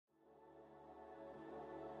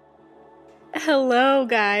Hello,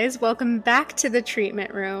 guys. Welcome back to the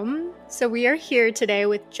treatment room. So, we are here today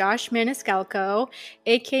with Josh Maniscalco,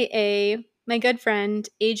 aka my good friend,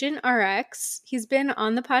 Agent RX. He's been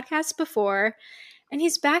on the podcast before and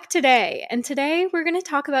he's back today. And today we're going to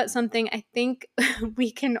talk about something I think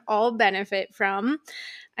we can all benefit from.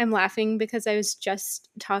 I'm laughing because I was just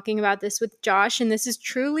talking about this with Josh, and this is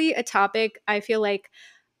truly a topic I feel like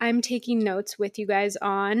I'm taking notes with you guys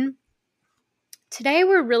on. Today,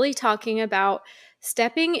 we're really talking about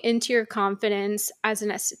stepping into your confidence as an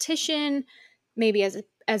esthetician, maybe as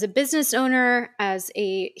a business owner, as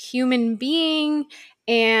a human being,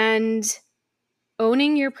 and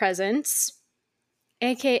owning your presence,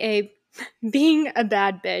 aka being a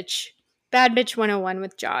bad bitch. Bad bitch 101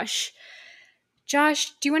 with Josh.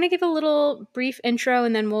 Josh, do you want to give a little brief intro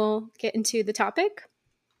and then we'll get into the topic?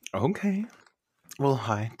 Okay. Well,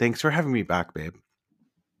 hi. Thanks for having me back, babe.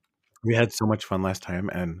 We had so much fun last time,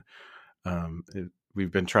 and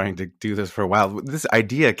we've been trying to do this for a while. This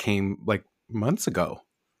idea came like months ago.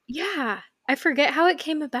 Yeah, I forget how it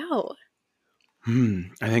came about. I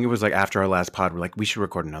think it was like after our last pod, we're like, we should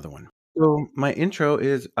record another one. So my intro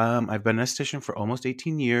is I've been an esthetician for almost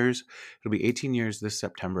 18 years. It'll be 18 years this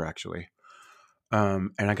September, actually.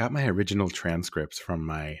 And I got my original transcripts from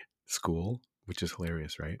my school, which is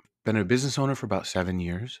hilarious, right? Been a business owner for about 7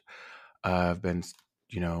 years. I've been,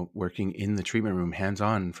 working in the treatment room hands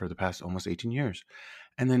on for the past almost 18 years.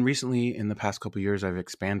 And then recently, in the past couple of years, I've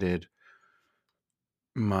expanded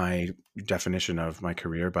my definition of my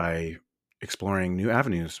career by exploring new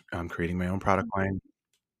avenues, creating my own product line,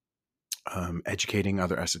 educating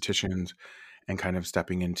other estheticians, and kind of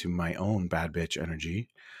stepping into my own bad bitch energy.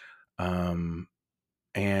 Um,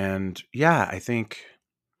 and yeah,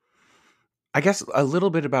 I guess a little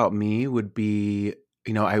bit about me would be,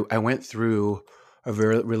 I went through a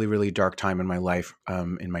very, really, really dark time in my life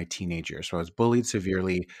in my teenage years. So I was bullied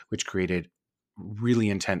severely, which created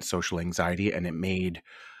really intense social anxiety, and it made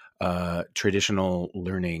traditional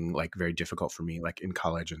learning like very difficult for me, like in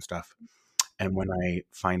college and stuff. And when I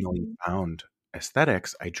finally found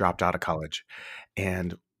aesthetics, I dropped out of college.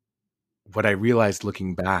 And what I realized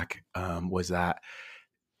looking back was that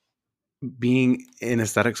being in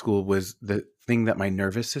aesthetic school was the thing that my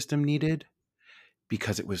nervous system needed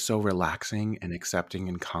because it was so relaxing and accepting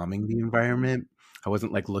and calming the environment. I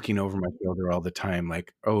wasn't like looking over my shoulder all the time,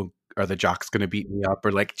 like, oh, are the jocks going to beat me up?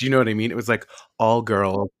 Or like, do you know what I mean? It was like all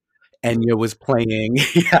girls. Enya was playing.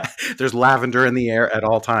 Yeah. There's lavender in the air at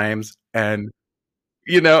all times. And,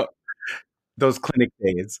 you know, those clinic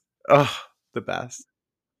days. Oh, the best.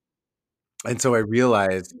 And so I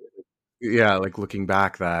realized, yeah, like looking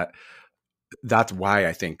back, that that's why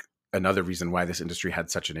I think another reason why this industry had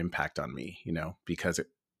such an impact on me, because it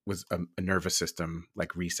was a nervous system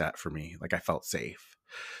like reset for me. Like I felt safe.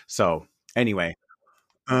 So anyway,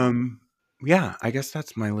 um, yeah, I guess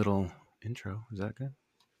that's my little intro. Is that good?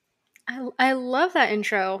 I love that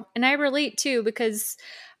intro. And I relate too because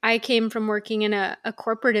I came from working in a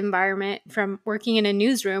corporate environment, from working in a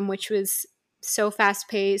newsroom, which was so fast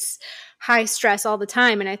paced, high stress all the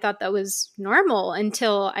time. And I thought that was normal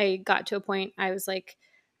until I got to a point I was like,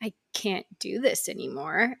 I can't do this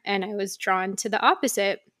anymore. And I was drawn to the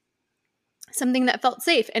opposite, something that felt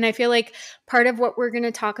safe. And I feel like part of what we're going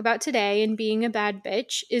to talk about today in being a bad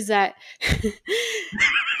bitch is that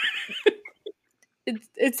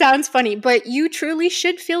it sounds funny, but you truly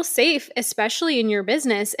should feel safe, especially in your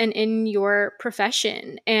business and in your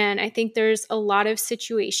profession. And I think there's a lot of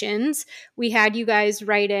situations. We had you guys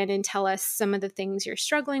write in and tell us some of the things you're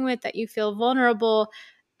struggling with that you feel vulnerable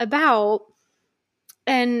about.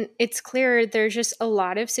 And it's clear there's just a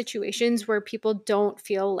lot of situations where people don't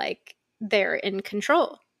feel like they're in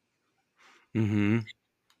control. Mm-hmm.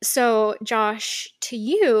 So, Josh, to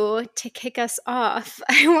you to kick us off,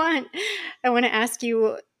 I want to ask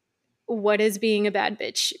you, what does being a bad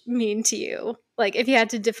bitch mean to you? Like, if you had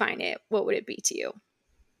to define it, what would it be to you?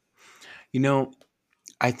 You know,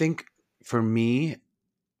 I think for me,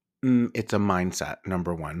 it's a mindset,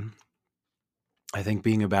 number one. I think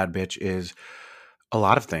being a bad bitch is a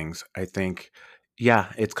lot of things. I think,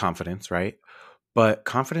 yeah, it's confidence, right? But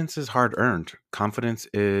confidence is hard earned. Confidence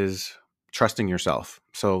is trusting yourself.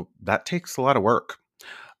 So that takes a lot of work.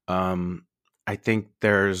 I think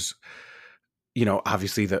there's,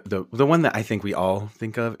 obviously the one that I think we all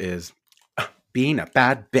think of is being a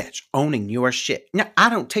bad bitch, owning your shit. No, I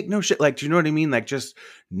don't take no shit. Like, do you know what I mean? Like, just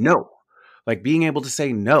no. Like being able to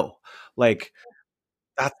say no. Like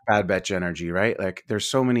that's bad bitch energy, right? Like, there's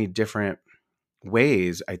so many different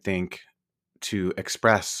ways I think to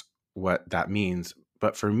express what that means.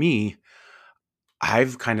 But for me,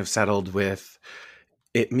 I've kind of settled with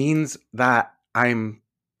It means that I'm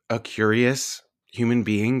a curious human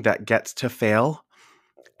being that gets to fail,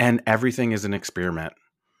 and everything is an experiment.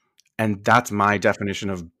 And that's my definition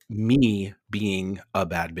of me being a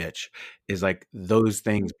bad bitch, is like those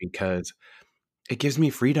things, because it gives me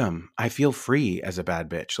freedom. I feel free as a bad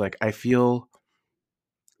bitch. Like I feel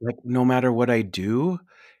like no matter what I do,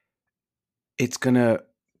 it's going to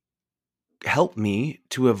help me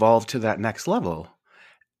to evolve to that next level.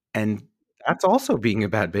 And that's also being a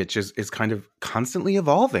bad bitch, is kind of constantly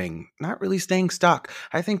evolving, not really staying stuck.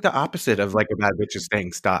 I think the opposite of like a bad bitch is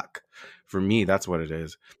staying stuck. For me, that's what it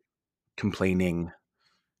is. Complaining,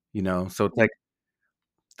 you know. So it's like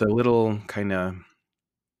the little kind of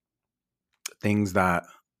things that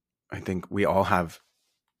I think we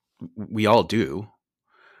all do,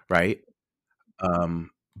 right? Um,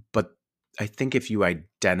 but I think if you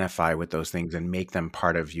identify with those things and make them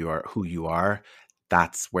part of your who you are,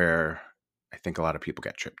 that's where I think a lot of people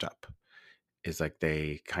get tripped up. Is like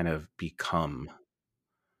they kind of become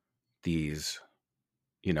these,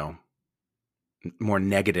 you know, more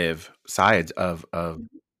negative sides of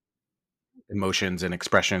emotions and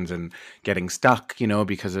expressions, and getting stuck,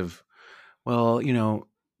 because of, well,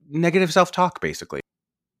 negative self-talk basically.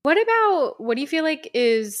 What do you feel like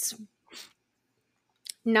is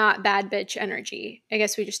not bad bitch energy? I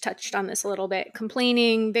guess we just touched on this a little bit.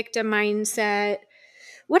 Complaining, victim mindset.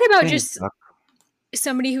 What about Staying just stuck.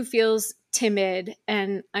 somebody who feels timid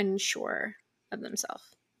and unsure of themselves?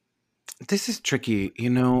 This is tricky,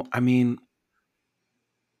 I mean,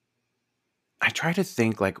 I try to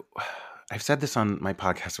think like I've said this on my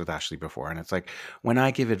podcast with Ashley before, and it's like when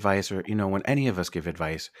I give advice, or when any of us give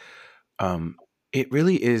advice, um, it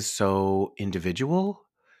really is so individual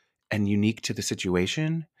and unique to the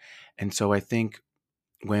situation. And so I think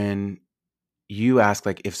when you ask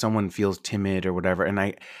like if someone feels timid or whatever, and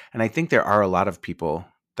I think there are a lot of people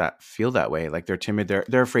that feel that way, like they're timid,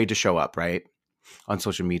 they're afraid to show up, right, on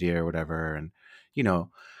social media or whatever. And you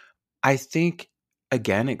know I think,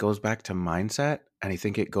 again, it goes back to mindset, and I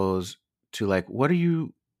think it goes to like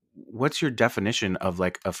what's your definition of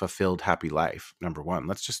like a fulfilled happy life? Number one,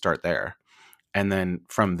 let's just start there. And then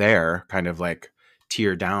from there kind of like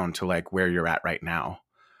tier down to like where you're at right now.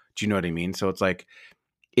 Do you know what I mean? So it's like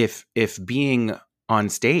if being on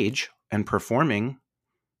stage and performing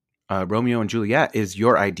Romeo and Juliet is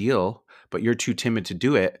your ideal, but you're too timid to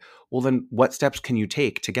do it, well then what steps can you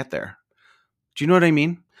take to get there? Do you know what I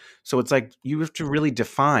mean? So it's like you have to really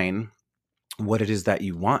define what it is that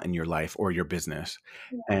you want in your life or your business.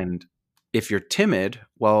 And if you're timid,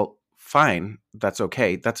 well, fine, that's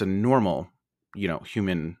okay. That's a normal,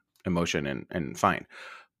 human emotion, and fine.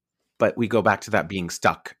 But we go back to that being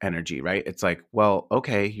stuck energy, right? It's like, well,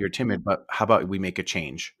 okay, you're timid, but how about we make a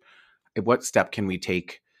change? What step can we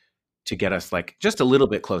take to get us like just a little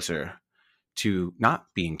bit closer to not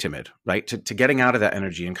being timid, right? To getting out of that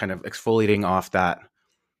energy and kind of exfoliating off that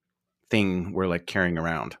thing we're like carrying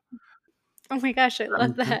around. Oh my gosh, I Does that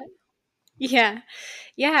love make sense? that. Yeah.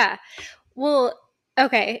 Yeah. Well,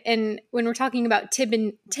 okay. And when we're talking about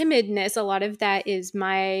timidness, a lot of that is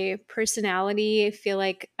my personality. I feel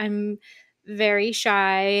like I'm very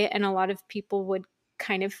shy, and a lot of people would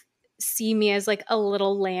kind of see me as like a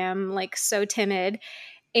little lamb, like so timid.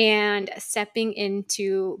 And stepping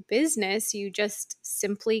into business, you just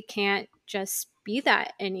simply can't just be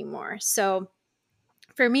that anymore. So,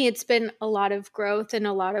 for me, it's been a lot of growth and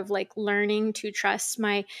a lot of like learning to trust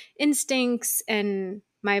my instincts and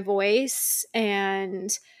my voice,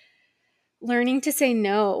 and learning to say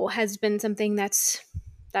no has been something that's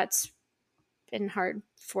been hard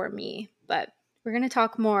for me. But we're going to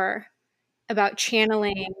talk more about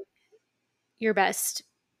channeling your best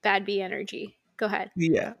bad bee energy. Go ahead.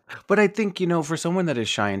 Yeah. But I think, for someone that is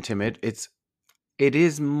shy and timid, it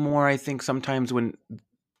is more, I think, sometimes when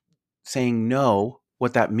saying no,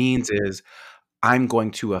 what that means is I'm going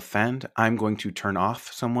to offend, I'm going to turn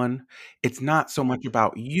off someone. It's not so much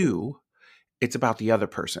about you, it's about the other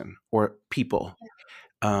person or people.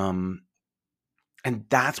 Um, and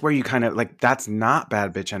that's where you kind of like that's not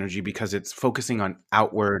bad bitch energy, because it's focusing on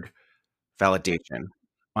outward validation,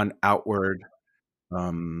 on outward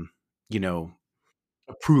um, you know,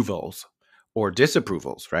 approvals or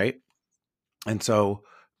disapprovals, right? And so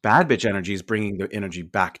bad bitch energy is bringing the energy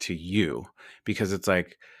back to you, because it's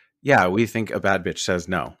like, yeah, we think a bad bitch says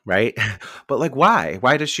no, right? But like, why?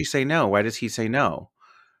 Why does she say no? Why does he say no?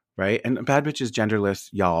 Right? And a bad bitch is genderless,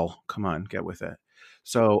 y'all. Come on, get with it.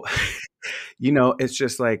 So, it's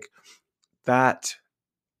just like that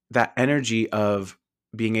that energy of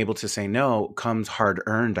being able to say no comes hard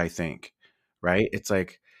earned, I think. Right? It's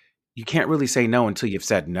like you can't really say no until you've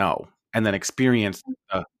said no and then experience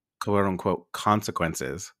quote unquote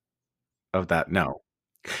consequences of that no,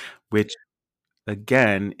 which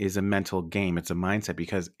again is a mental game. It's a mindset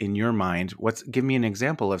because in your mind, give me an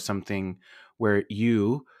example of something where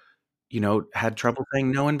you had trouble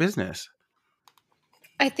saying no in business.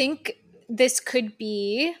 I think this could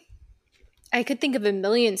be, I could think of a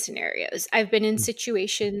million scenarios. I've been in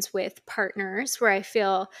situations with partners where I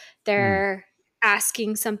feel Mm, they're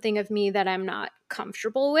asking something of me that I'm not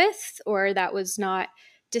comfortable with, or that was not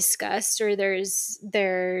discussed, or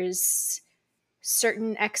there's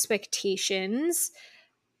certain expectations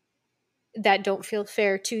that don't feel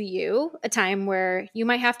fair to you, a time where you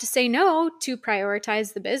might have to say no to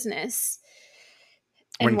prioritize the business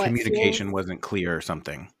when and what feels. communication wasn't clear or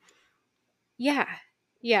something. Yeah.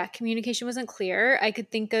 Yeah, communication wasn't clear. I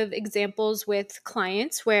could think of examples with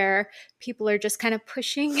clients where people are just kind of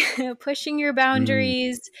pushing pushing your Mm,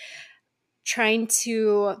 boundaries, trying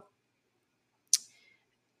to,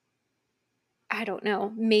 I don't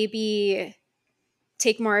know, maybe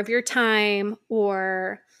take more of your time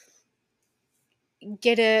or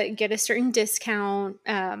get a certain discount,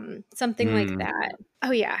 something like mm, that.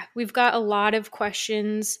 Oh yeah, we've got a lot of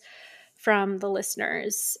questions from the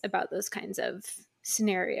listeners about those kinds of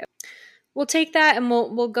scenarios. We'll take that and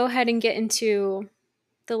we'll go ahead and get into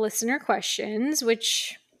the listener questions,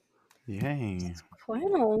 which yay. is quite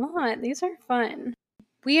a lot. These are fun.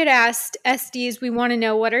 We had asked SDs, we want to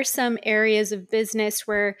know what are some areas of business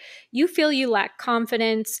where you feel you lack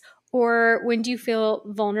confidence, or when do you feel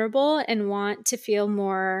vulnerable and want to feel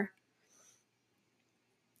more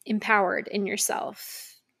empowered in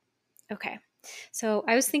yourself? Okay. So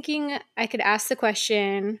I was thinking I could ask the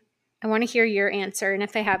question. I want to hear your answer. And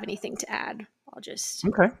if I have anything to add, I'll just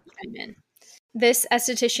Okay. chime in. This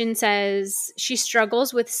esthetician says she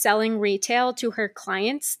struggles with selling retail to her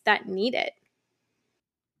clients that need it.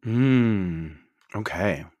 Mm,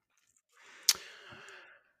 okay.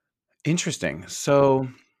 Interesting. So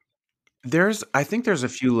I think there's a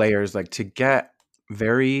few layers, like to get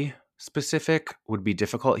very specific would be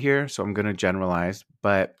difficult here. So I'm going to generalize.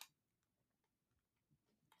 But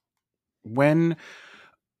when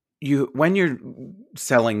when you're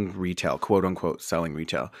selling retail, quote unquote, selling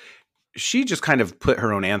retail, she just kind of put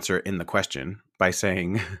her own answer in the question by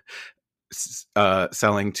saying,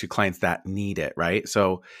 selling to clients that need it. Right.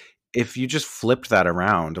 So if you just flipped that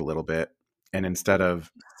around a little bit and instead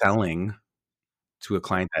of selling to a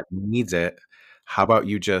client that needs it, how about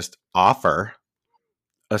you just offer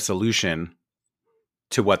a solution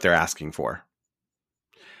to what they're asking for?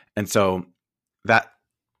 And so that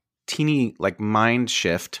teeny like mind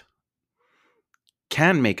shift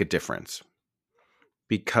can make a difference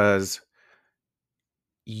because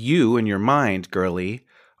you in your mind, girly,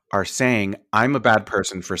 are saying, I'm a bad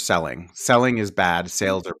person for selling. Selling is bad.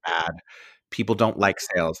 Sales are bad. People don't like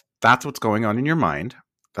sales. That's what's going on in your mind.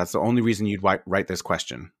 That's the only reason you'd write this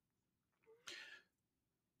question.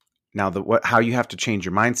 Now, how you have to change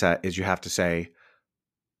your mindset is you have to say,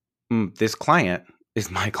 this client is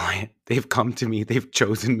my client. They've come to me. They've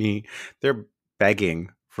chosen me. They're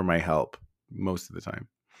begging for my help most of the time.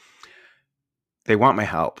 They want my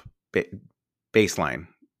help. Baseline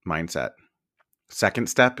mindset. Second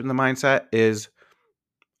step in the mindset is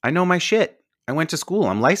I know my shit. I went to school.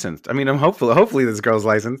 I'm licensed. I mean, hopefully this girl's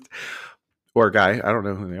licensed or a guy. I don't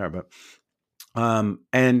know who they are, but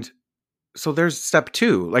and so there's step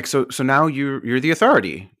two. Like so now you're the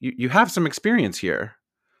authority. You have some experience here.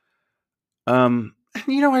 And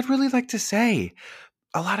I'd really like to say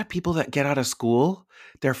a lot of people that get out of school,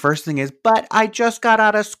 their first thing is, but I just got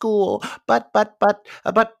out of school. But.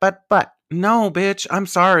 No, bitch, I'm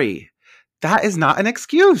sorry. That is not an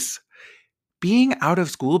excuse. Being out of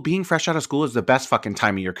school, being fresh out of school is the best fucking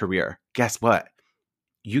time of your career. Guess what?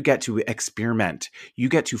 You get to experiment. You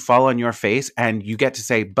get to fall on your face and you get to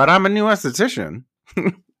say, but I'm a new esthetician.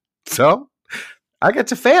 So I get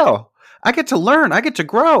to fail. I get to learn. I get to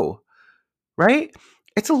grow. Right?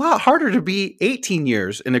 It's a lot harder to be 18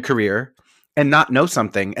 years in a career and not know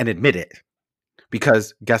something and admit it.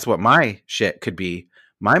 Because guess what my shit could be?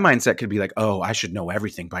 My mindset could be like, oh, I should know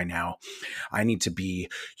everything by now. I need to be,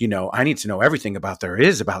 I need to know everything there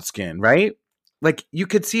is about skin, right? Like you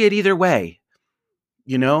could see it either way.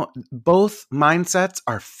 Both mindsets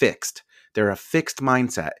are fixed. They're a fixed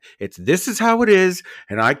mindset. This is how it is,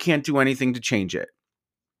 and I can't do anything to change it.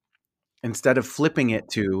 Instead of flipping it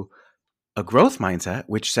to a growth mindset,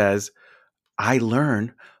 which says, I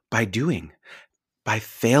learn by doing, by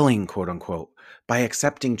failing, quote unquote, by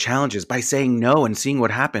accepting challenges, by saying no and seeing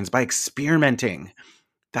what happens, by experimenting.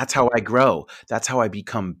 That's how I grow. That's how I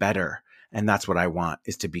become better. And that's what I want,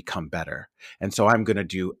 is to become better. And so I'm going to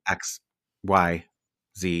do X, Y.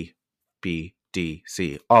 Z, B, D,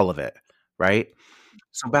 C, all of it, right?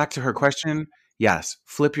 So back to her question, yes,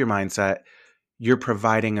 flip your mindset. You're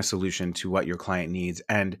providing a solution to what your client needs.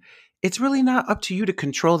 And it's really not up to you to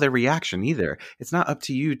control their reaction either. It's not up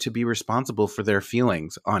to you to be responsible for their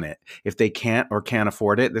feelings on it. If they can't or can't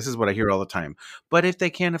afford it, this is what I hear all the time. But if they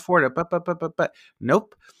can't afford it, but,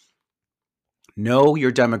 nope. Know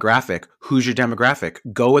your demographic. Who's your demographic?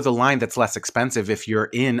 Go with a line that's less expensive if you're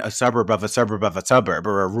in a suburb of a suburb of a suburb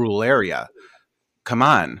or a rural area. Come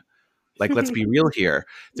on. Like, let's be real here.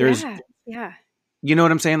 There's, Yeah. Yeah. you know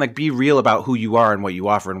what I'm saying? Like, be real about who you are and what you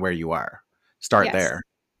offer and where you are. Start Yes. there.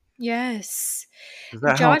 Yes. Does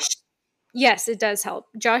that help? Josh, yes, it does help.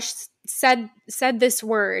 Josh said this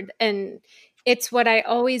word, and it's what I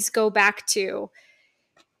always go back to.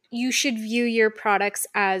 You should view your products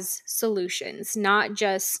as solutions, not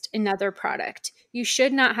just another product. You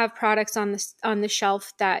should not have products on the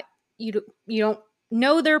shelf that you don't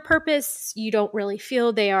know their purpose, you don't really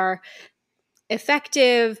feel they are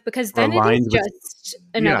effective, because Or then it is aligned with, just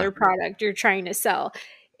yeah. another product you're trying to sell.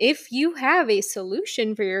 If you have a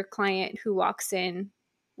solution for your client who walks in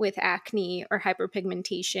with acne or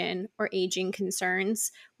hyperpigmentation or aging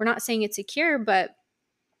concerns, we're not saying it's a cure, but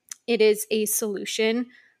it is a solution,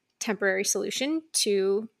 temporary solution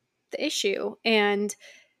to the issue. And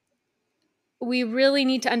we really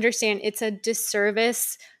need to understand it's a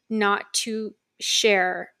disservice not to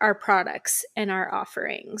share our products and our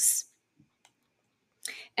offerings.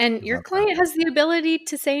 And your Love that. client has the ability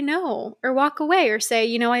to say no or walk away or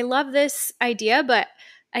say, I love this idea, but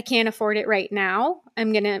I can't afford it right now.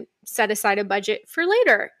 I'm going to set aside a budget for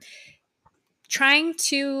later. Trying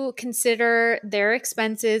to consider their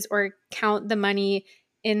expenses or count the money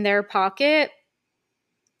in their pocket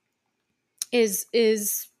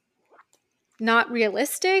is not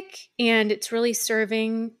realistic, and it's really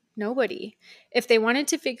serving nobody. If they wanted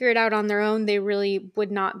to figure it out on their own, they really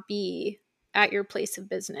would not be at your place of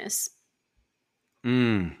business.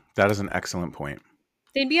 That is an excellent point.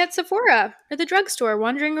 They'd be at Sephora or the drugstore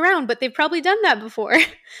wandering around, but they've probably done that before.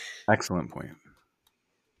 Excellent point.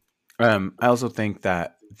 I also think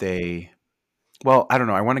that well, I don't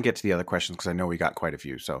know. I want to get to the other questions because I know we got quite a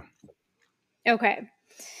few. So, Okay.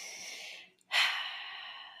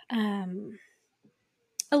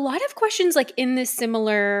 A lot of questions like in this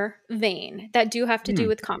similar vein that do have to do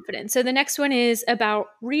with confidence. So the next one is about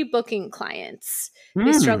rebooking clients.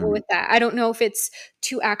 They struggle with that. I don't know if it's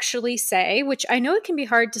to actually say, which I know it can be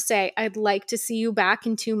hard to say, I'd like to see you back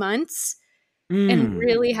in 2 months, and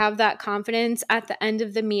really have that confidence at the end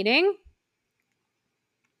of the meeting.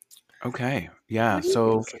 Okay. Yeah. What do you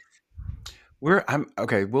So think?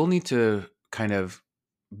 we'll need to kind of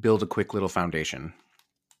build a quick little foundation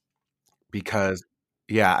because,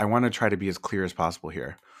 yeah, I want to try to be as clear as possible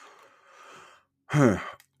here.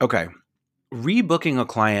 Okay. Rebooking a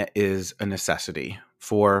client is a necessity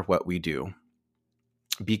for what we do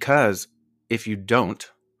because if you don't,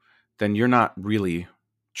 then you're not really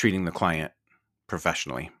treating the client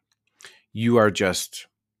professionally. You are just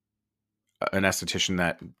an esthetician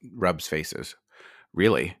that rubs faces,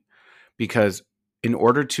 really. Because in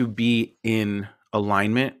order to be in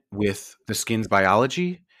alignment with the skin's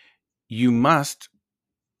biology, you must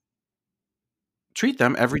treat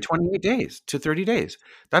them every 28 days to 30 days.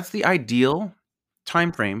 That's the ideal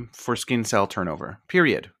time frame for skin cell turnover,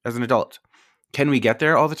 period, as an adult. Can we get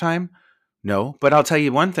there all the time? No, but I'll tell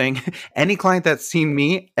you one thing. Any client that's seen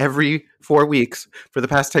me every 4 weeks for the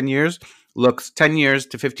past 10 years looks 10 years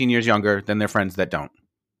to 15 years younger than their friends that don't.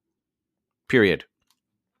 Period.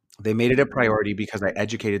 They made it a priority because I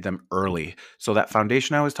educated them early. So that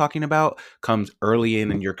foundation I was talking about comes early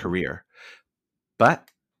in your career. But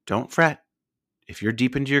don't fret. If you're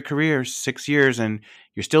deep into your career, 6 years, and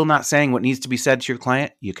you're still not saying what needs to be said to your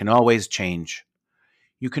client, you can always change.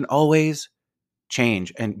 You can always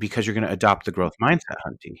change, and because you're going to adopt the growth mindset,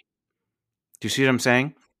 Hunty. Do you see what I'm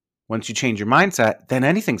saying? Once you change your mindset, then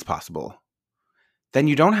anything's possible. Then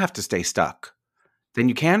you don't have to stay stuck. Then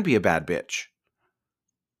you can be a bad bitch.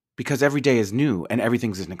 Because every day is new and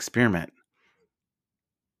everything's an experiment.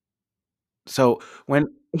 So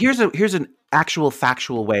here's an actual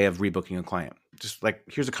factual way of rebooking a client. Just like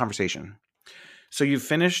here's a conversation. So you've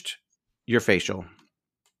finished your facial.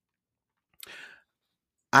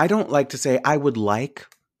 I don't like to say I would like.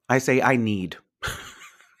 I say I need.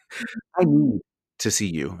 I need to see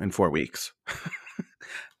you in 4 weeks.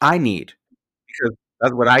 I need because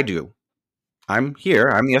that's what I do. I'm here.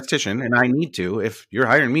 I'm the esthetician, and I need to. If you're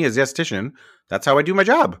hiring me as the esthetician, that's how I do my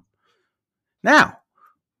job. Now,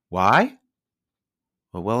 why?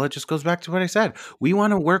 Well, it just goes back to what I said. We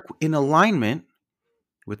want to work in alignment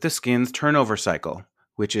with the skin's turnover cycle.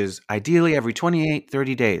 which is ideally every 28,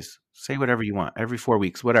 30 days. Say whatever you want, every 4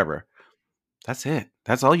 weeks, whatever. That's it.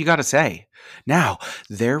 That's all you got to say. Now,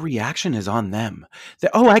 their reaction is on them.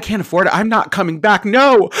 Oh, I can't afford it. I'm not coming back.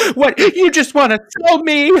 No. What? You just want to sell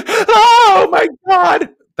me? Oh my God.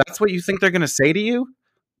 That's what you think they're going to say to you?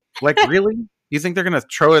 Like, really? You think they're going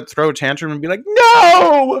to throw a tantrum and be like,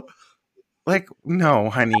 no? Like,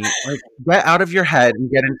 no, honey. Like, get out of your head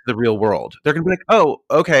and get into the real world. They're going to be like, oh,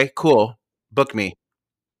 okay, cool. Book me.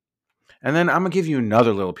 And then I'm gonna give you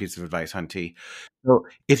another little piece of advice, Hunty. So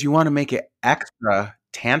if you want to make it extra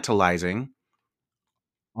tantalizing,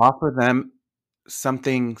 offer them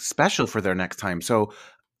something special for their next time. So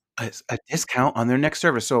a discount on their next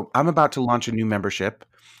service. So I'm about to launch a new membership,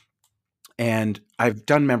 and I've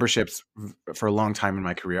done memberships for a long time in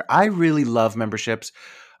my career. I really love memberships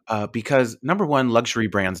because number one, luxury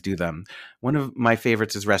brands do them. One of my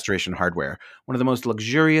favorites is Restoration Hardware, one of the most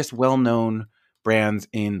luxurious, well-known brands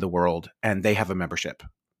in the world, and they have a membership.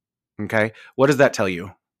 Okay. What does that tell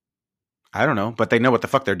you? I don't know, but they know what the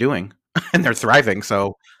fuck they're doing and they're thriving.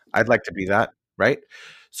 So I'd like to be that. Right.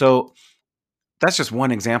 So that's just one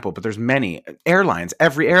example, but there's many airlines.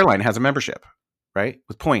 Every airline has a membership, right?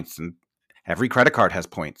 With points, and every credit card has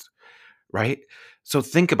points, right? So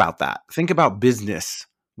think about that. Think about business.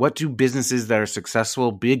 What do businesses that are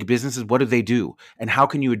successful, big businesses, what do they do? And how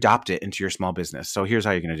can you adopt it into your small business? So here's how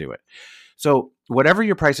you're going to do it. So whatever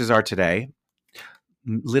your prices are today,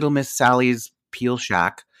 Little Miss Sally's Peel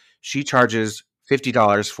Shack, she charges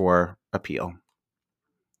 $50 for a peel.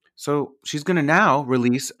 So she's going to now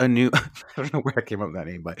release a new, I don't know where I came up with that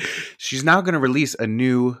name, but she's now going to release a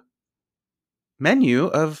new menu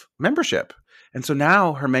of membership. And so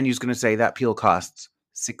now her menu is going to say that peel costs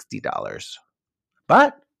 $60.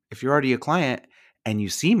 But if you're already a client and you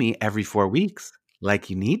see me every 4 weeks, like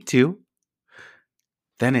you need to,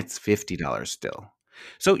 then it's $50 still.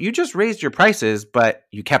 So you just raised your prices, but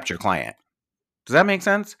you kept your client. Does that make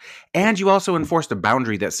sense? And you also enforced a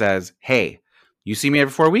boundary that says, hey, you see me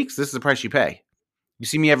every 4 weeks, this is the price you pay. You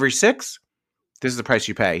see me every 6, this is the price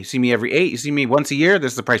you pay. You see me every 8, you see me once a year,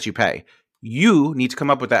 this is the price you pay. You need to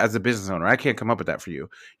come up with that as a business owner. I can't come up with that for you.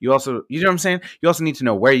 You also, you know what I'm saying? You also need to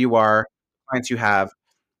know where you are, clients you have.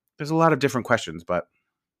 There's a lot of different questions, but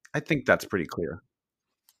I think that's pretty clear.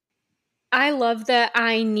 I love the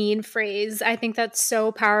I need phrase. I think that's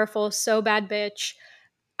so powerful, so bad bitch.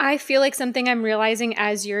 I feel like something I'm realizing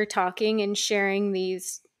as you're talking and sharing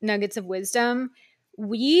these nuggets of wisdom,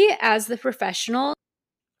 we as the professional,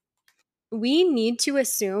 we need to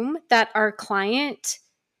assume that our client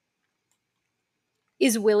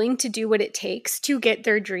is willing to do what it takes to get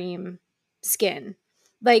their dream skin.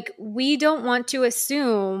 Like, we don't want to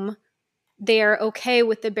assume they're okay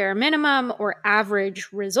with the bare minimum or average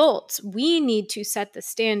results. We need to set the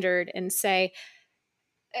standard and say,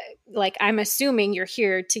 like, I'm assuming you're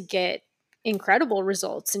here to get incredible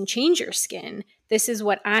results and change your skin. This is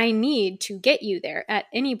what I need to get you there. At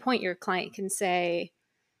any point, your client can say,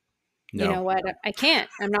 you know No. what, I can't.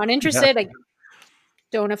 I'm not Yeah. interested.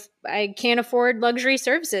 I can't afford luxury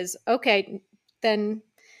services. Okay, then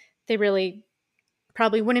they really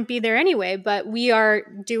probably wouldn't be there anyway. But we are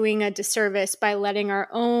doing a disservice by letting our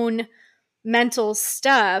own mental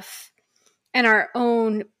stuff and our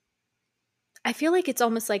own, I feel like it's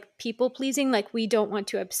almost like people pleasing, like we don't want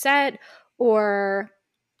to upset or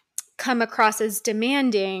come across as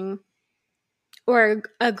demanding or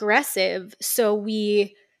aggressive. So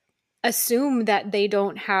we assume that they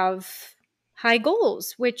don't have high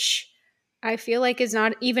goals, which I feel like is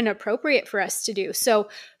not even appropriate for us to do. So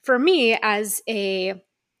for me, as a,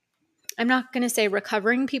 I'm not going to say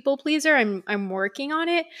recovering people pleaser, I'm working on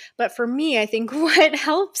it, but for me, I think what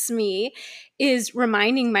helps me is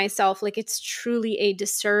reminding myself like it's truly a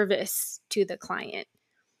disservice to the client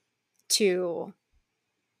to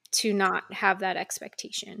not have that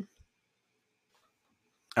expectation.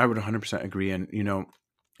 I would 100% agree. And,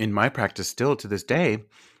 in my practice still to this day,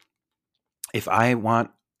 if I want,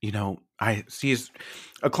 I see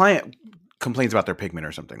a client complains about their pigment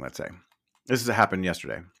or something, let's say. This has happened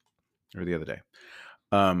yesterday or the other day.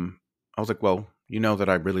 I was like, well, you know that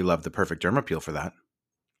I really love the perfect derma peel for that.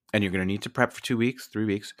 And you're going to need to prep for 2 weeks, 3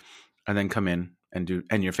 weeks, and then come in and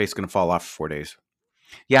your face is going to fall off for 4 days.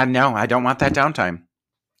 Yeah, no, I don't want that downtime.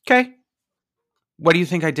 Okay. What do you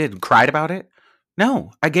think I did? Cried about it?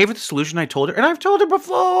 No, I gave her the solution. I told her, and I've told her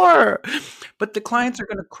before. But the clients are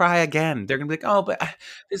going to cry again. They're going to be like, "Oh, but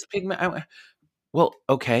this pigment." Well,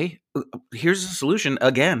 okay. Here's the solution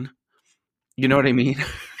again. You know what I mean?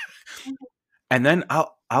 And then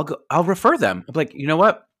I'll refer them. I'm like, you know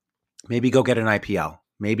what? Maybe go get an IPL.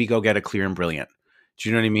 Maybe go get a Clear and Brilliant. Do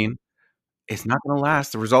you know what I mean? It's not going to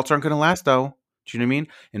last. The results aren't going to last, though. Do you know what I mean?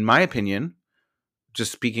 In my opinion,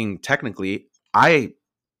 just speaking technically, I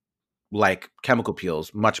like chemical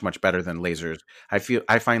peels much, much better than lasers. I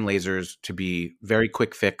find lasers to be very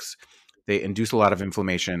quick fix. They induce a lot of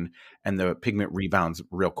inflammation, and the pigment rebounds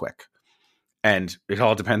real quick. And it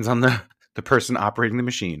all depends on the person operating the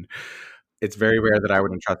machine. It's very rare that I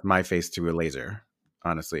would entrust my face to a laser,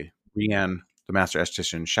 honestly. Rianne, the master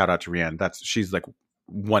esthetician, shout out to Rianne. She's like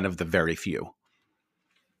one of the very few.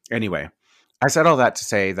 Anyway, I said all that to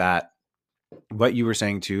say that what you were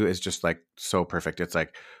saying too is just like so perfect. It's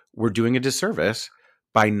like we're doing a disservice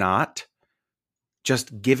by not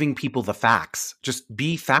just giving people the facts. Just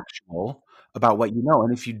be factual about what you know.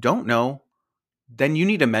 And if you don't know, then you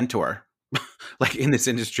need a mentor, like in this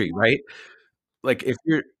industry, right? Like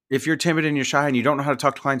if you're timid and you're shy and you don't know how to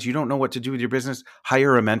talk to clients, you don't know what to do with your business,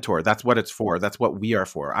 hire a mentor. That's what it's for. That's what we are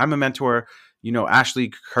for. I'm a mentor.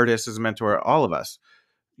 Ashley Curtis is a mentor. All of us.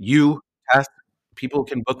 You, Tess, people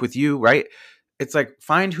can book with you, right? It's like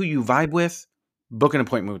find who you vibe with, book an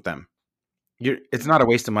appointment with them. It's not a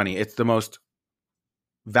waste of money. It's the most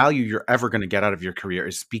value you're ever going to get out of your career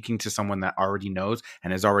is speaking to someone that already knows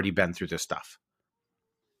and has already been through this stuff.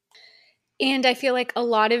 And I feel like a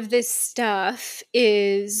lot of this stuff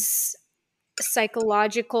is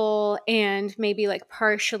psychological and maybe like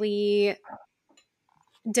partially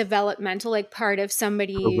developmental, like part of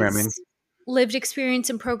Programming. somebody's lived experience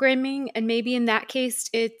and programming. And maybe in that case,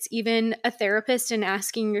 it's even a therapist and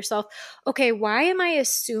asking yourself, okay, why am I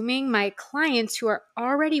assuming my clients who are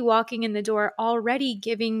already walking in the door, already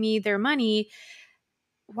giving me their money,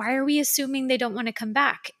 why are we assuming they don't want to come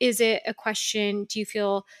back? Is it a question? Do you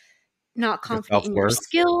feel not The confident in your self-worth.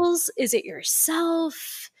 skills? Is it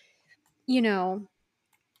yourself? You know,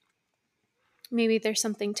 maybe there's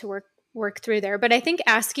something to work through there. But I think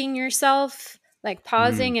asking yourself, like Mm.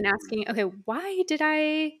 pausing and asking, okay, why did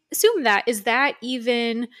I assume that? Is that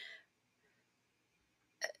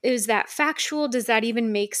factual? Does that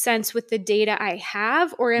even make sense with the data I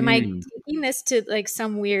have? Or am I Mm. taking this to like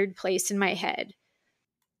some weird place in my head?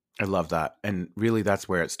 I love that. And really that's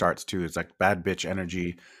where it starts too. It's like bad bitch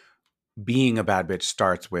energy. Being a bad bitch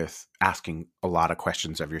starts with asking a lot of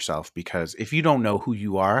questions of yourself, because if you don't know who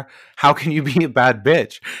you are, how can you be a bad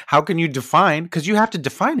bitch? How can you define? Because you have to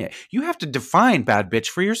define it. You have to define bad bitch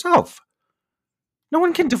for yourself. No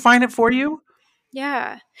one can define it for you.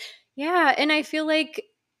 Yeah. Yeah. And I think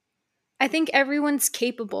everyone's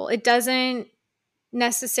capable. It doesn't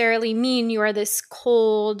necessarily mean you are this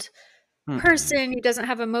cold Mm-mm. person who doesn't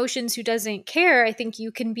have emotions, who doesn't care. I think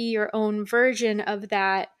you can be your own version of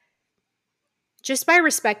that just by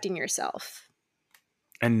respecting yourself.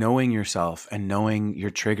 And knowing yourself and knowing your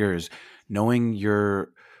triggers, knowing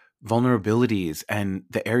your vulnerabilities and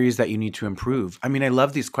the areas that you need to improve. I mean, I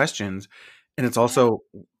love these questions. And it's also,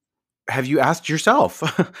 have you asked yourself?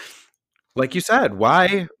 Like you said,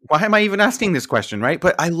 why am I even asking this question, right?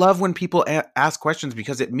 But I love when people ask questions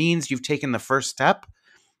because it means you've taken the first step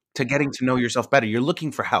to getting to know yourself better. You're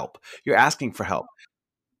looking for help. You're asking for help.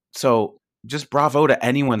 So just bravo to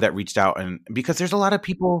anyone that reached out, and because there's a lot of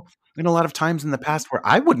people in a lot of times in the past where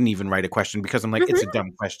I wouldn't even write a question because I'm like, it's a Mhm.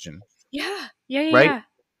 dumb question, Yeah. Yeah. Yeah. right? Yeah.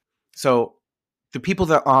 So the people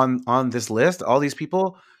that on this list, all these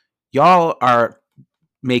people, y'all are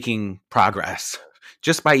making progress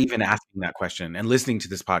just by even asking that question and listening to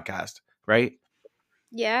this podcast, right?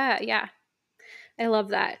 Yeah. Yeah. I love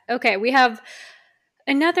that. Okay. We have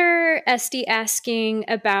another SD asking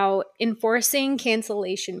about enforcing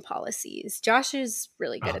cancellation policies. Josh is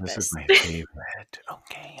really good Oh, at this is this. my favorite.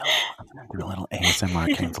 Okay, y'all. I'm gonna do a little ASMR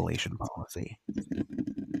cancellation policy.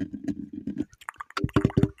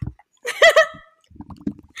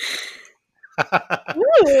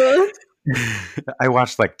 Ooh. I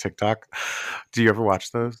watched like TikTok. Do you ever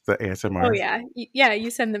watch those? The Oh, ASMR? yeah. Yeah.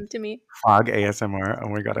 You send them to me. Fog ASMR. Oh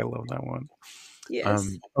my god, I love that one. Yes.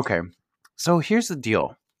 Okay. So here's the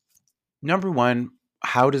deal. Number one,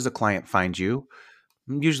 how does a client find you?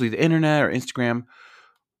 Usually the internet or Instagram.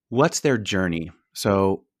 What's their journey?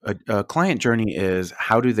 So a client journey is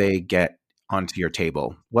how do they get onto your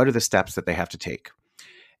table? What are the steps that they have to take?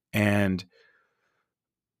 And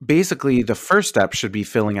basically the first step should be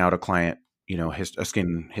filling out a client, a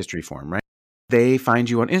skin history form, right? They find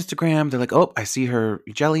you on Instagram. They're like, oh, I see her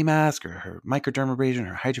jelly mask or her microdermabrasion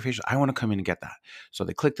or hydrofacial. I want to come in and get that. So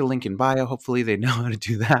they click the link in bio. Hopefully they know how to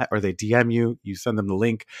do that, or they DM you. You send them the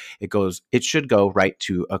link. It should go right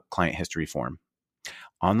to a client history form.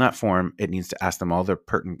 On that form, it needs to ask them all the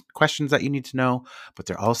pertinent questions that you need to know, but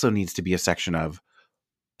there also needs to be a section of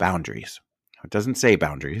boundaries. It doesn't say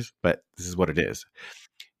boundaries, but this is what it is.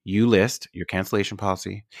 You list your cancellation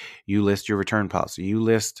policy. You list your return policy. You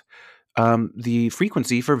list the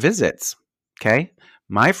frequency for visits. Okay.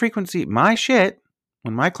 My frequency, my shit,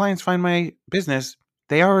 when my clients find my business,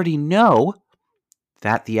 they already know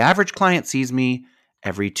that the average client sees me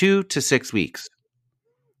every 2 to 6 weeks.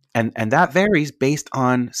 And that varies based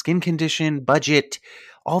on skin condition, budget,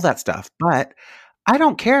 all that stuff. But I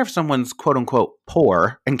don't care if someone's quote unquote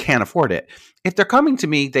poor and can't afford it. If they're coming to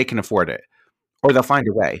me, they can afford it or they'll find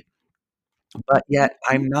a way. But yet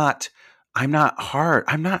I'm not hard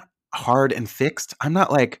and fixed. I'm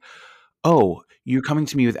not like, "Oh, you're coming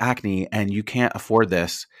to me with acne and you can't afford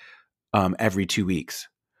this every 2 weeks."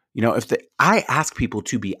 I ask people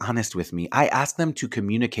to be honest with me. I ask them to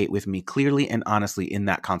communicate with me clearly and honestly in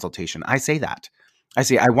that consultation. I say that. I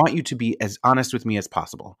say, I want you to be as honest with me as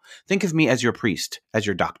possible. Think of me as your priest, as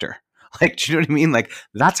your doctor. Like, do you know what I mean? Like,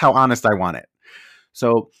 that's how honest I want it.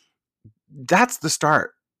 So that's the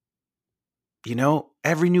start.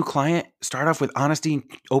 Every new client, start off with honesty and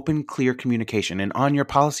open, clear communication. And on your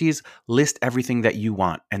policies, list everything that you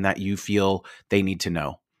want and that you feel they need to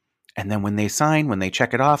know. And then when they sign, when they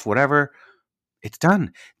check it off, whatever, it's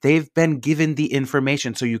done. They've been given the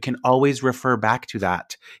information, so you can always refer back to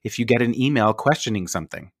that if you get an email questioning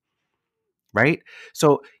something, right?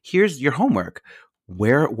 So here's your homework.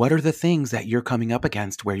 What are the things that you're coming up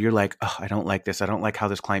against where you're like, oh, I don't like this. I don't like how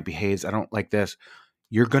this client behaves. I don't like this.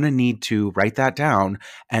 You're going to need to write that down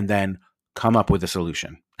and then come up with a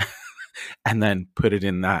solution and then put it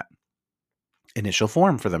in that initial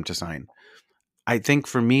form for them to sign. I think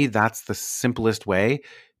for me, that's the simplest way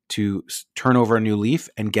to turn over a new leaf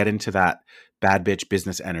and get into that bad bitch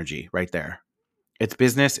business energy right there. It's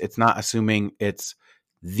business. It's not assuming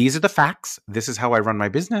these are the facts. This is how I run my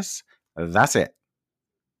business. That's it.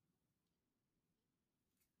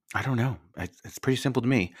 I don't know. It's pretty simple to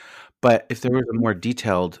me. But if there was a more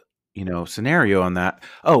detailed, scenario on that,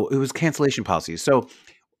 it was cancellation policies. So,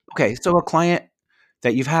 okay, so a client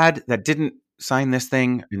that you've had that didn't sign this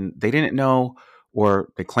thing and they didn't know, or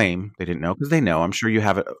they claim they didn't know because they know. I'm sure you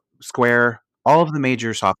have it. Square, all of the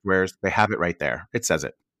major softwares, they have it right there. It says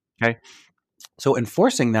it. Okay. So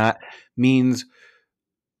enforcing that means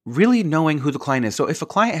really knowing who the client is. So if a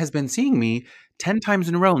client has been seeing me 10 times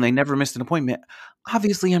in a row and they never missed an appointment,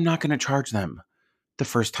 obviously I'm not going to charge them the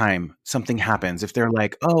first time something happens. If they're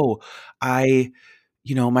like, oh,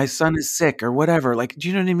 my son is sick or whatever, like, do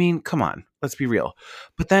you know what I mean? Come on, let's be real.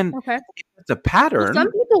 But then Okay. if it's a Well, pattern,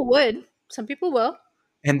 some people would. Some people will.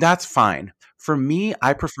 and that's fine. For me,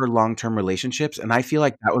 I prefer long-term relationships, and I feel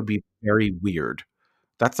like that would be very weird.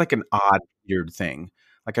 That's like an odd, weird thing.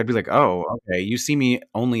 Like, I'd be like, "Oh, okay, you see me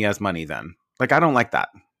only as money then." Like, I don't like that.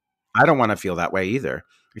 I don't wanna feel that way either.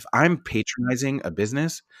 If I'm patronizing a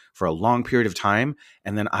business for a long period of time,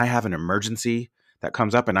 and then I have an emergency that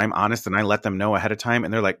comes up, and I'm honest, and I let them know ahead of time,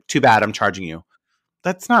 and they're like, "Too bad, I'm charging you."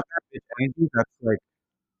 That's not bad energy, that's, like,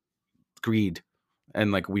 greed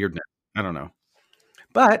and, like, weirdness. I don't know.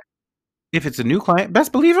 But if it's a new client,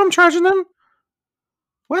 best believe I'm charging them.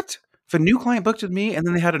 What? If a new client booked with me and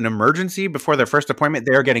then they had an emergency before their first appointment,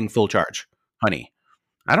 they're getting full charge. Honey,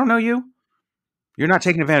 I don't know you. You're not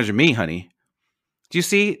taking advantage of me, honey. Do you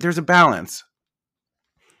see? There's a balance.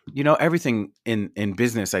 Everything in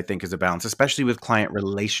business, I think, is a balance, especially with client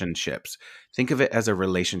relationships. Think of it as a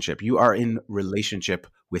relationship. You are in relationship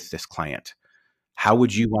with this client. How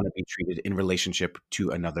would you want to be treated in relationship to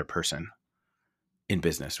another person in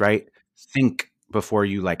business, right? Think before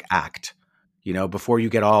you like act, before you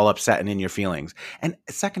get all upset and in your feelings. And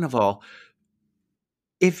second of all,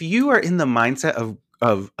 if you are in the mindset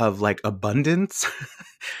of like abundance,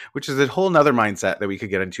 which is a whole nother mindset that we could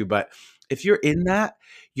get into, but if you're in that,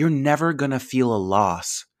 you're never gonna feel a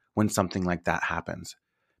loss when something like that happens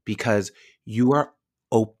because you are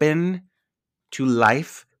open to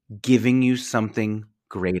life giving you something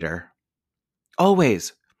greater.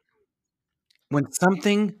 Always. When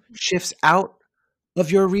something shifts out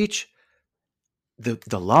of your reach,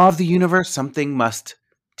 the law of the universe, something must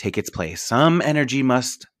take its place. Some energy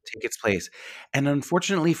must take its place. And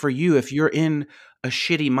unfortunately for you, if you're in a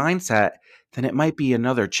shitty mindset, then it might be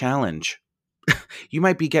another challenge. You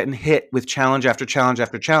might be getting hit with challenge after challenge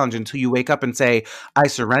after challenge until you wake up and say, I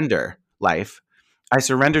surrender, life. I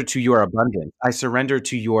surrender to your abundance. I surrender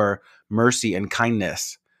to your mercy and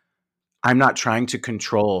kindness. I'm not trying to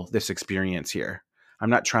control this experience here.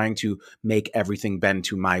 I'm not trying to make everything bend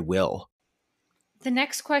to my will. The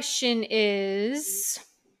next question is,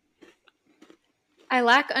 I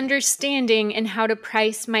lack understanding in how to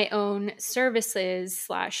price my own services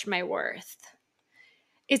slash my worth.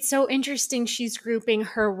 It's so interesting she's grouping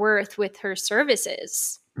her worth with her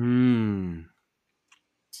services. Mm.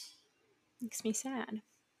 Makes me sad.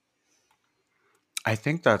 I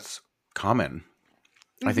think that's common.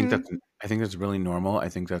 I think Mm-hmm. that's I think that's really normal. I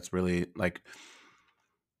think that's really like,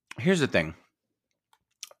 here's the thing.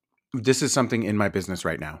 This is something in my business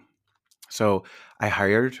right now. So I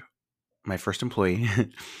hired my first employee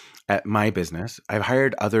at my business. I've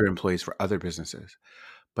hired other employees for other businesses,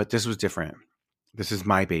 but this was different. This is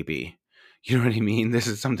my baby. You know what I mean? This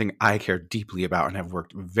is something I care deeply about and have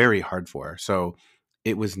worked very hard for. So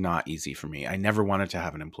it was not easy for me. I never wanted to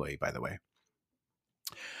have an employee, by the way.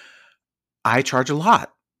 I charge a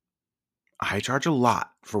lot. I charge a lot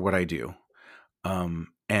for what I do.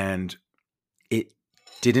 And it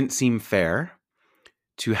didn't seem fair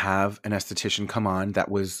to have an esthetician come on that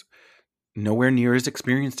was nowhere near as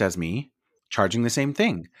experienced as me charging the same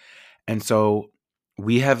thing. And so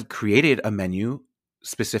we have created a menu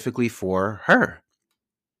specifically for her.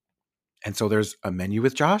 And so there's a menu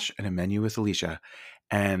with Josh and a menu with Alicia.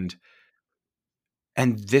 And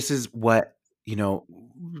this is what, you know,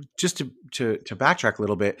 just to backtrack a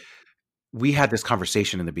little bit, we had this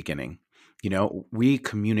conversation in the beginning. You know, we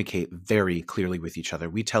communicate very clearly with each other.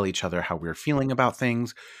 We tell each other how we're feeling about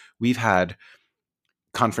things. We've had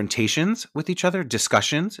confrontations with each other,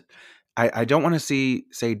 discussions. I don't want to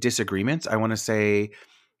say disagreements. I want to say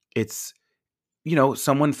it's, you know,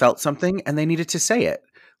 someone felt something and they needed to say it.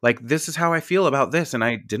 Like, this is how I feel about this and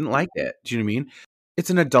I didn't like it. Do you know what I mean? It's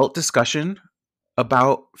an adult discussion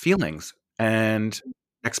about feelings and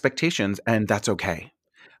expectations, and that's okay.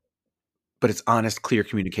 But it's honest, clear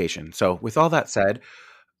communication. So, with all that said,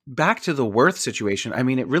 back to the worth situation, I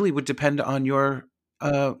mean, it really would depend on your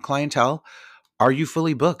clientele. Are you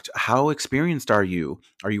fully booked? How experienced are you?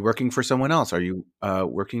 Are you working for someone else? Are you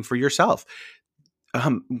working for yourself?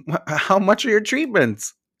 How much are your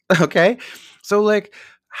treatments? Okay. So, like,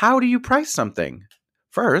 how do you price something?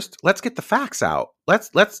 First, let's get the facts out.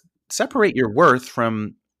 Let's separate your worth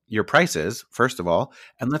from your prices, first of all,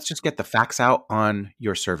 and let's just get the facts out on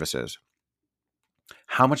your services.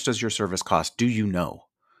 How much does your service cost? Do you know?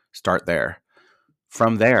 Start there.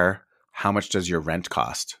 From there, how much does your rent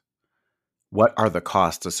cost? What are the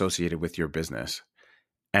costs associated with your business?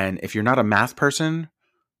 And if you're not a math person,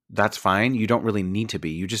 that's fine. You don't really need to be.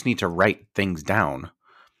 You just need to write things down,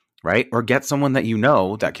 right? Or get someone that you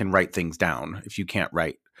know that can write things down if you can't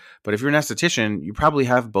write. But if you're an esthetician, you probably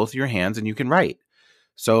have both your hands and you can write.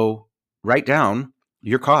 So write down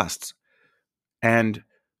your costs and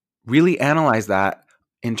really analyze that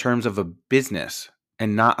in terms of a business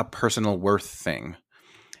and not a personal worth thing.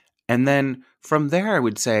 And then from there, I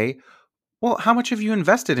would say, well, how much have you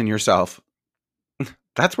invested in yourself?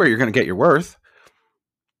 That's where you're going to get your worth.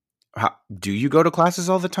 Do you go to classes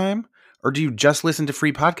all the time, or do you just listen to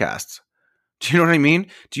free podcasts? Do you know what I mean?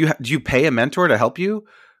 Do you pay a mentor to help you,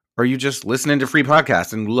 or are you just listening to free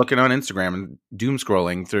podcasts and looking on Instagram and doom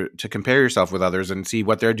scrolling to compare yourself with others and see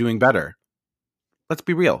what they're doing better? Let's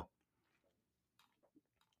be real.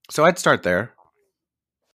 So I'd start there.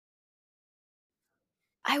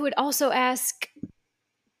 I would also ask,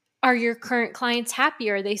 are your current clients happy?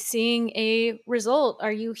 Are they seeing a result?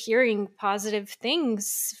 Are you hearing positive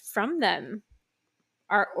things from them?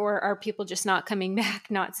 Or are people just not coming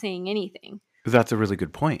back, not saying anything? That's a really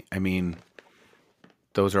good point. I mean,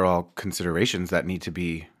 those are all considerations that need to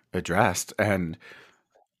be addressed. And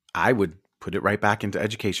I would put it right back into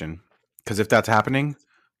education. Because if that's happening,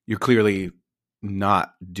 you're clearly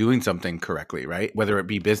not doing something correctly, right? Whether it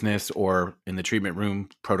be business or in the treatment room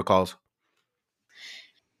protocols.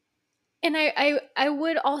 And I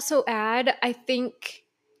would also add, I think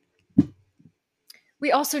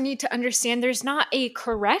we also need to understand there's not a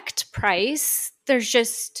correct price. There's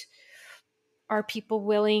just, are people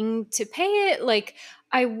willing to pay it? Like,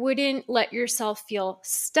 I wouldn't let yourself feel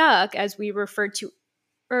stuck, as we referred to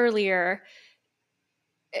earlier.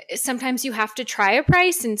 Sometimes you have to try a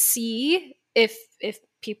price and see if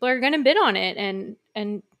people are going to bid on it,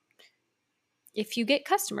 and if you get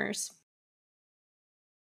customers.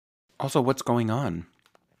 Also, what's going on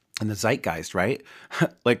in the zeitgeist, right?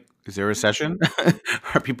 Like, is there a recession?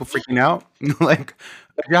 Are people freaking out? Like,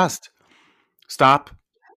 adjust. Stop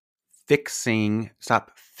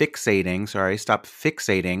stop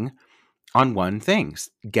fixating on one thing.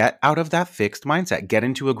 Get out of that fixed mindset. Get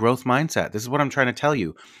into a growth mindset. This is what I'm trying to tell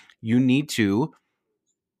you. You need to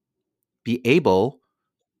be able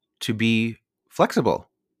to be flexible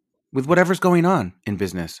with whatever's going on in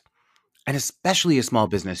business. And especially a small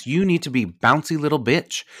business, you need to be bouncy little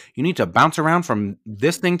bitch. You need to bounce around from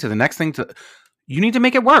this thing to the next thing you need to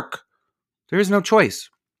make it work. There is no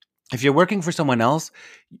choice. If you're working for someone else,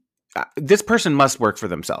 this person must work for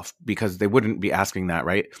themselves because they wouldn't be asking that,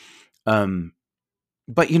 right?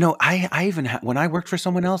 But I even when I worked for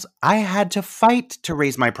someone else, I had to fight to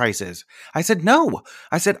raise my prices. I said no.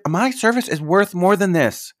 I said my service is worth more than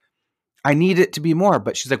this. I need it to be more.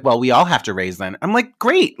 But she's like, well, we all have to raise then. I'm like,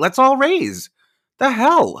 great, let's all raise. The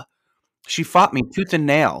hell? She fought me tooth and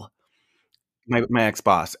nail, my ex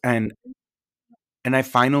boss, and I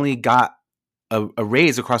finally got a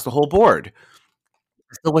raise across the whole board.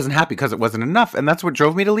 I still wasn't happy because it wasn't enough, and that's what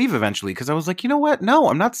drove me to leave eventually. Because I was like, you know what? No,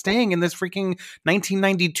 I'm not staying in this freaking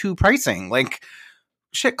 1992 pricing. Like,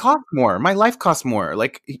 shit costs more. My life costs more.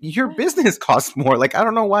 Like, your Yeah. business costs more. Like, I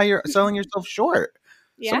don't know why you're selling yourself short.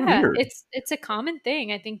 So Yeah, weird. it's a common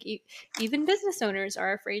thing. I think even business owners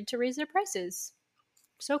are afraid to raise their prices.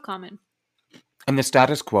 So common. And the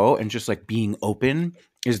status quo and just like being open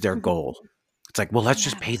is their Mhm. goal. It's like, well, let's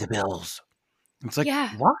just Yeah. pay the bills. It's like,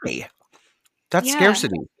 Yeah. why? That's Yeah.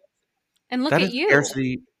 scarcity. And look That at is you.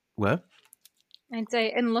 scarcity. What? I'd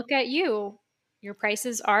say, and look at you. Your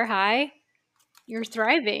prices are high. You're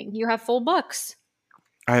thriving. You have full books.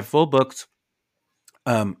 I have full books.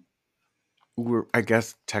 Um, we're, I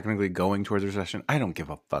guess, technically going towards a recession. I don't give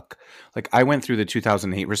a fuck. Like, I went through the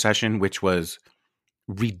 2008 recession, which was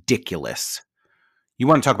ridiculous. You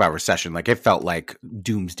want to talk about recession? Like, it felt like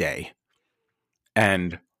doomsday.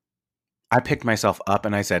 And I picked myself up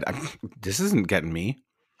and I said, this isn't getting me.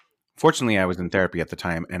 Fortunately, I was in therapy at the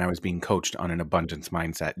time and I was being coached on an abundance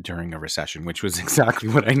mindset during a recession, which was exactly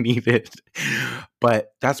what I needed.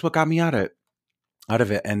 But that's what got me out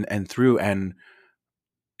of it and through. And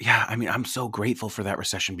yeah, I mean, I'm so grateful for that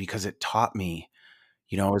recession because it taught me.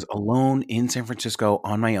 I was alone in San Francisco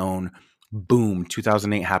on my own. Boom,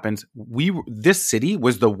 2008 happens. This city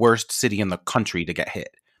was the worst city in the country to get hit.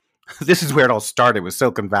 This is where it all started with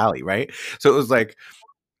Silicon Valley, right? So it was like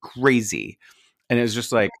crazy. And it was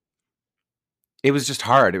just like it was just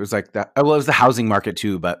hard. It was like that. Well, it was the housing market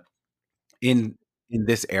too, but in in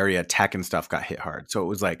this area, tech and stuff got hit hard. So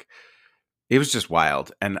it was just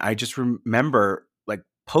wild. And I just remember like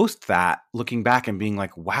post that looking back and being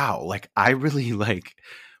like, wow, like I really like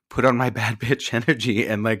put on my bad bitch energy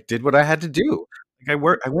and like did what I had to do. Like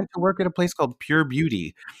I went to work at a place called Pure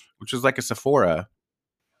Beauty, which was like a Sephora.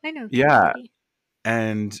 I know Pure Yeah. Beauty.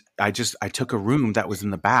 And I took a room that was in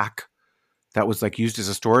the back that was like used as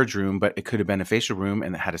a storage room, but it could have been a facial room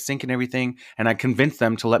and it had a sink and everything. And I convinced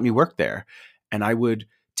them to let me work there. And I would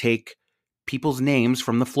take people's names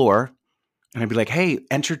from the floor and I'd be like, hey,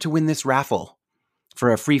 enter to win this raffle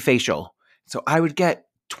for a free facial. So I would get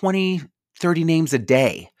 20, 30 names a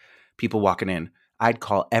day, people walking in. I'd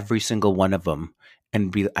call every single one of them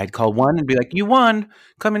I'd call one and be like, you won,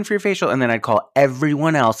 come in for your facial. And then I'd call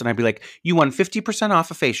everyone else and I'd be like, you won 50%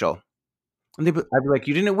 off a facial. And I'd be like,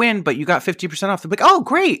 you didn't win, but you got 50% off. They'd be like, oh,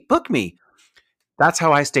 great, book me. That's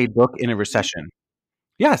how I stayed booked in a recession.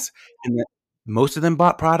 Yes. And most of them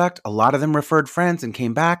bought product. A lot of them referred friends and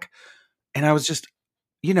came back. And I was just,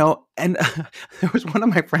 and there was one of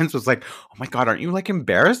my friends was like, oh my God, aren't you like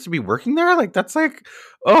embarrassed to be working there? Like, that's like,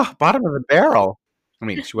 oh, bottom of the barrel. I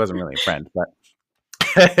mean, she wasn't really a friend, but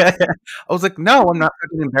I was like, no, I'm not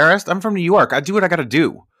fucking embarrassed. I'm from New York. I do what I got to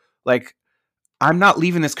do. Like, I'm not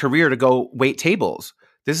leaving this career to go wait tables.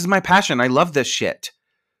 This is my passion. I love this shit.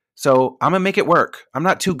 So I'm gonna make it work. I'm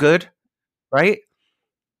not too good, right?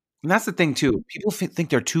 And that's the thing too. People think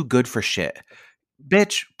they're too good for shit.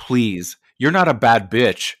 Bitch, please. You're not a bad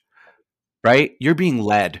bitch, right? You're being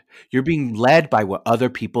led. You're being led by what other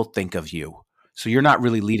people think of you. So you're not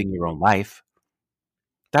really leading your own life.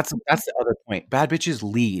 That's the other point. Bad bitches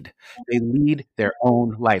lead. They lead their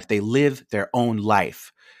own life. They live their own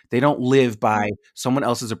life. They don't live by someone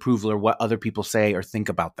else's approval or what other people say or think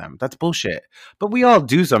about them. That's bullshit. But we all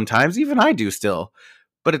do sometimes. Even I do still.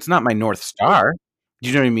 But it's not my North Star. Do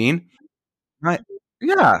you know what I mean? Right.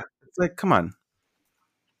 Yeah. It's like, come on.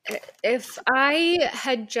 If I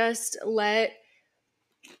had just let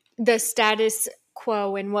the status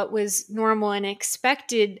quo and what was normal and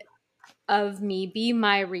expected of me be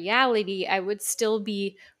my reality, I would still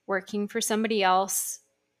be working for somebody else.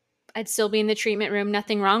 I'd still be in the treatment room.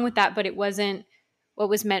 Nothing wrong with that, but it wasn't what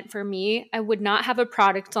was meant for me. I would not have a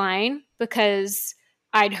product line because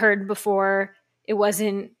I'd heard before it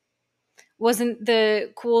wasn't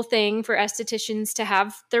the cool thing for estheticians to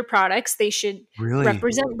have their products. They should Really?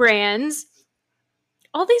 represent brands.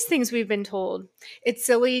 All these things we've been told. It's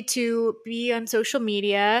silly to be on social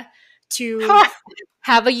media, to Ha!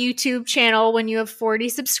 have a YouTube channel when you have 40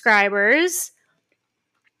 subscribers.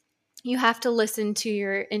 You have to listen to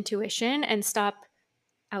your intuition and stop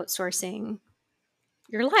outsourcing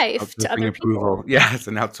your life to Outsourcing other approval. people. Yes,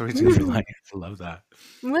 and outsourcing your life. I love that.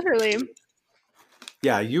 Literally.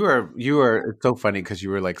 Yeah, you are it's so funny because you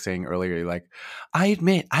were like saying earlier, you're like, I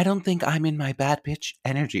admit, I don't think I'm in my bad bitch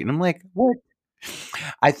energy. And I'm like, what?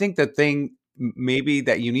 I think the thing maybe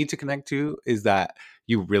that you need to connect to is that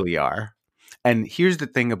you really are. And here's the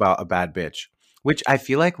thing about a bad bitch, which I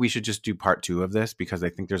feel like we should just do part two of this because I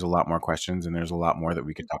think there's a lot more questions and there's a lot more that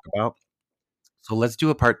we could talk about. So let's do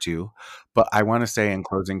a part two. But I want to say in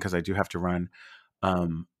closing, because I do have to run,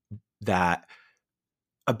 um, that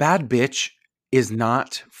a bad bitch is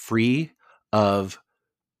not free of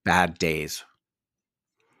bad days.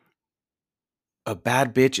 A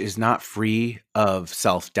bad bitch is not free of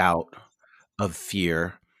self doubt, of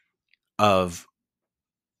fear, of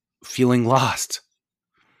feeling lost.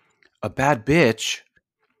 A bad bitch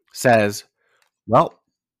says, well,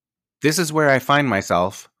 this is where I find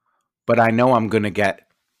myself, but I know I'm going to get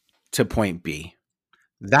to point B.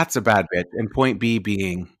 That's a bad bitch. And point B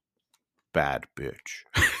being bad bitch.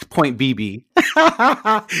 Point BB.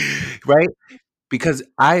 Right? Because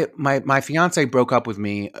my fiance broke up with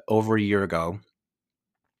me over a year ago.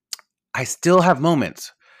 I still have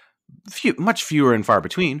moments, much fewer and far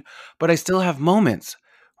between, but I still have moments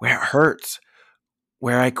where it hurts,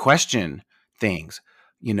 where I question things.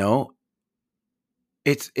 You know,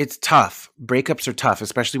 it's tough. Breakups are tough,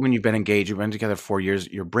 especially when you've been engaged. You've been together 4 years.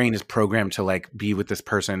 Your brain is programmed to like be with this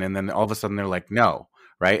person, and then all of a sudden they're like, no,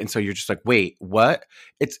 right? And so you're just like, wait, what?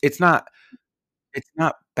 It's not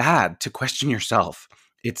bad to question yourself.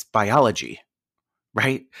 It's biology,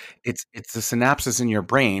 right? It's the synapses in your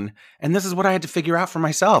brain, and this is what I had to figure out for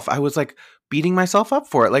myself. I was like beating myself up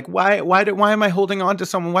for it. Like, why am I holding on to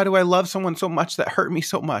someone? Why do I love someone so much that hurt me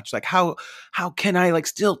so much? Like, how can I like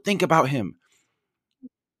still think about him?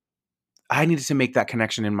 I needed to make that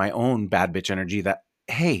connection in my own bad bitch energy that,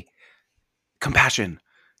 hey, compassion.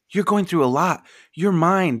 You're going through a lot. Your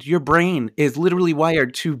mind, your brain is literally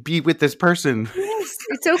wired to be with this person. Yes,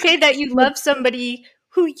 it's okay that you love somebody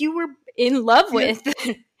who you were in love Yeah, with.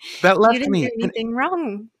 that You left didn't do me. And anything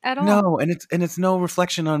wrong at all. no, and it's no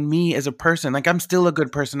reflection on me as a person. Like I'm still a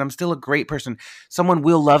good person. I'm still a great person. Someone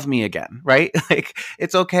will love me again, right? Like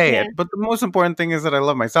it's okay. Yeah, But the most important thing is that I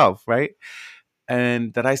love myself, right?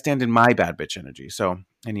 And that I stand in my bad bitch energy. So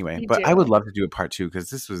anyway, you but I would do. love to do a part two because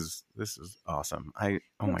this was awesome. Oh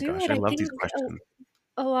We'll my do gosh, it. I I love think these questions.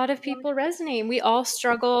 a lot of people resonate. We all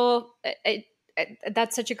struggle.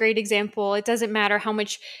 That's such a great example. It doesn't matter how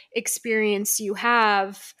much experience you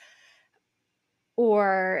have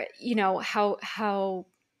or, how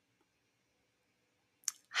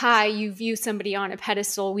high you view somebody on a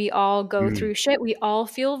pedestal. We all go Mm, through shit. We all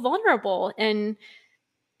feel vulnerable. And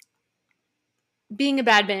being a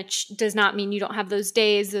bad bitch does not mean you don't have those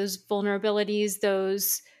days, those vulnerabilities,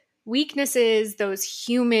 those weaknesses, those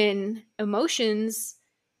human emotions,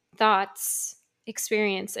 thoughts,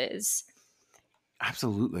 experiences.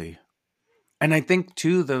 absolutely. And I think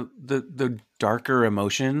too the darker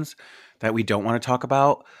emotions that we don't want to talk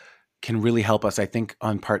about can really help us. I think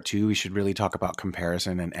on part two we should really talk about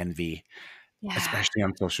comparison and envy, Yeah. especially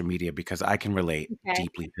on social media, because I can relate Okay.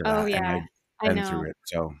 deeply to Oh, that and yeah. I've I been through know. it.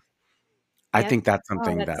 So I Yep. think that's Oh,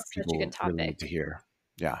 something that that's such a good people really need topic. to hear.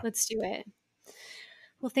 Yeah. Let's do it.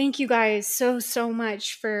 Well, thank you guys so, so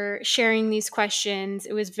much for sharing these questions.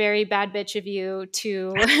 It was very bad bitch of you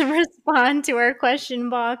to respond to our question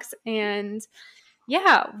box. And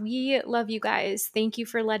yeah, we love you guys. Thank you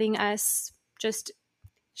for letting us just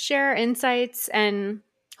share our insights. And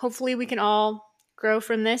hopefully, we can all grow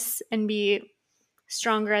from this and be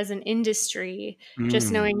stronger as an industry, just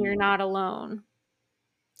Mm, knowing you're not alone.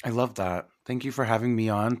 I love that. Thank you for having me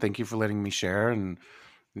on. Thank you for letting me share, and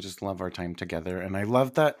I just love our time together. And I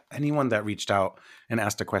love that anyone that reached out and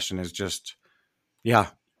asked a question is just, yeah,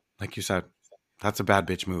 like you said, that's a bad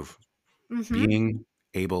bitch move. Mm-hmm. Being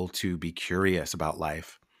able to be curious about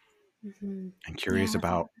life Mm-hmm. and curious Yeah.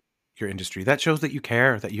 about your industry. That shows that you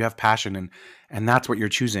care, that you have passion, and that's what you're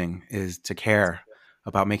choosing is to care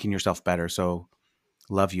about making yourself better. So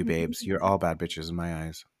love you, babes. You're all bad bitches in my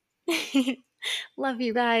eyes. Love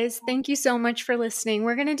you guys. Thank you so much for listening.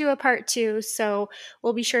 We're going to do a part two, so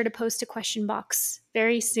we'll be sure to post a question box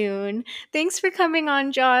very soon. Thanks for coming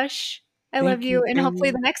on, Josh. I love Thank you. you, And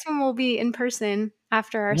hopefully, babe. the next one will be in person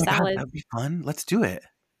after Oh our my gosh, salad. that'd be fun. Let's do it.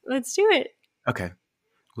 Let's do it. Okay,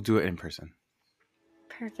 we'll do it in person.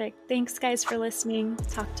 Perfect. Thanks, guys, for listening.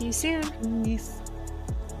 Talk to you soon. Peace.